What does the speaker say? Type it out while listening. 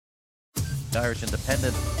The Irish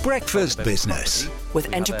Independent. Breakfast Business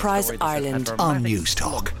with Enterprise Ireland on News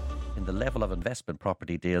Talk. In the level of investment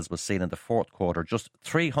property deals was seen in the fourth quarter. Just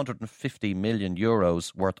 350 million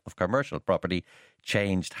euros worth of commercial property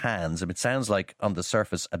changed hands. It sounds like on the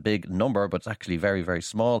surface a big number, but it's actually very, very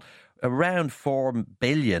small. Around 4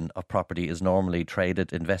 billion of property is normally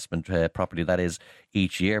traded, investment property that is,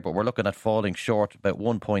 each year. But we're looking at falling short about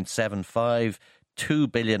 1.75 2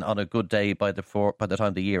 billion on a good day by the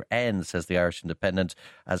time the year ends, says the Irish Independent,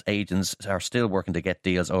 as agents are still working to get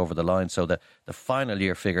deals over the line. So the final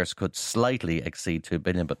year figures could slightly exceed 2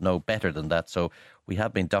 billion, but no better than that. So we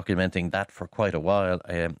have been documenting that for quite a while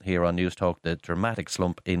here on News Talk. The dramatic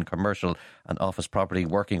slump in commercial and office property.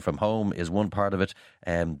 Working from home is one part of it.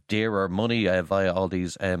 Dearer money via all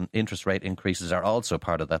these interest rate increases are also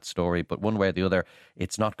part of that story. But one way or the other,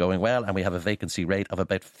 it's not going well. And we have a vacancy rate of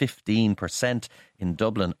about 15% in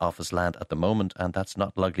Dublin office land at the moment. And that's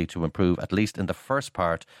not likely to improve, at least in the first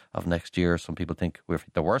part of next year. Some people think we're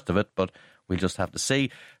the worst of it, but we'll just have to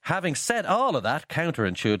see. Having said all of that,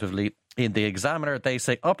 counterintuitively, in the Examiner, they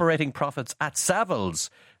say operating profits at Savills,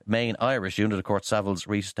 main Irish unit, of course, Savills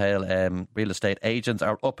retail real estate agents,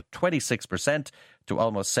 are up 26% to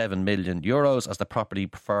almost 7 million euros as the property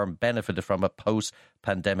firm benefited from a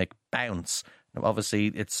post-pandemic bounce. Now, obviously,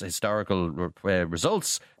 it's historical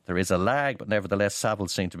results. There is a lag, but nevertheless, Savills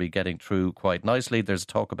seem to be getting through quite nicely. There's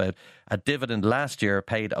talk about a dividend last year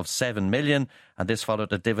paid of 7 million, and this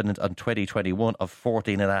followed a dividend on 2021 of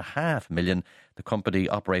 14.5 million. The company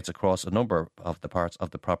operates across a number of the parts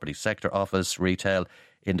of the property sector: office, retail,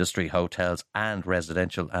 industry, hotels and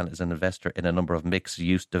residential, and is an investor in a number of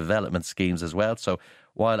mixed-use development schemes as well. So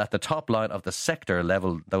while at the top line of the sector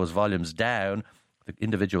level, those volumes down, the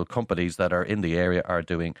individual companies that are in the area are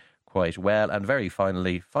doing quite well. And very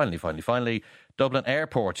finally, Dublin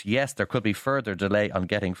Airport. Yes, there could be further delay on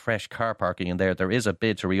getting fresh car parking in there. There is a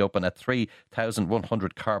bid to reopen a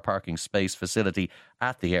 3,100 car parking space facility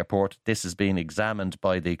at the airport. This is being examined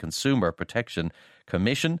by the Consumer Protection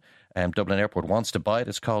Commission. Dublin Airport wants to buy it.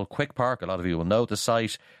 It's called Quick Park. A lot of you will know the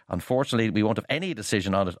site. Unfortunately, we won't have any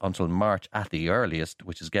decision on it until March at the earliest,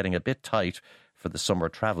 which is getting a bit tight for the summer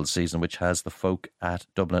travel season, which has the folk at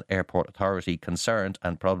Dublin Airport Authority concerned,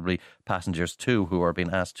 and probably passengers too, who are being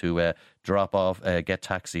asked to drop off, get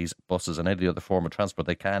taxis, buses and any other form of transport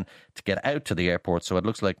they can to get out to the airport. So it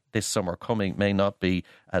looks like this summer coming may not be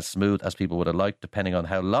as smooth as people would have liked, depending on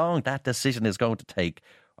how long that decision is going to take.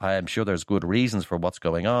 I am sure there's good reasons for what's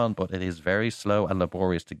going on, but it is very slow and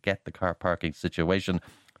laborious to get the car parking situation,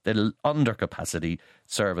 the undercapacity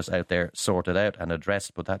service out there, sorted out and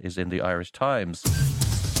addressed. But that is in the Irish Times.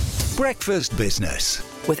 Breakfast Business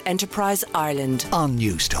with Enterprise Ireland on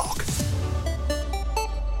News Talk.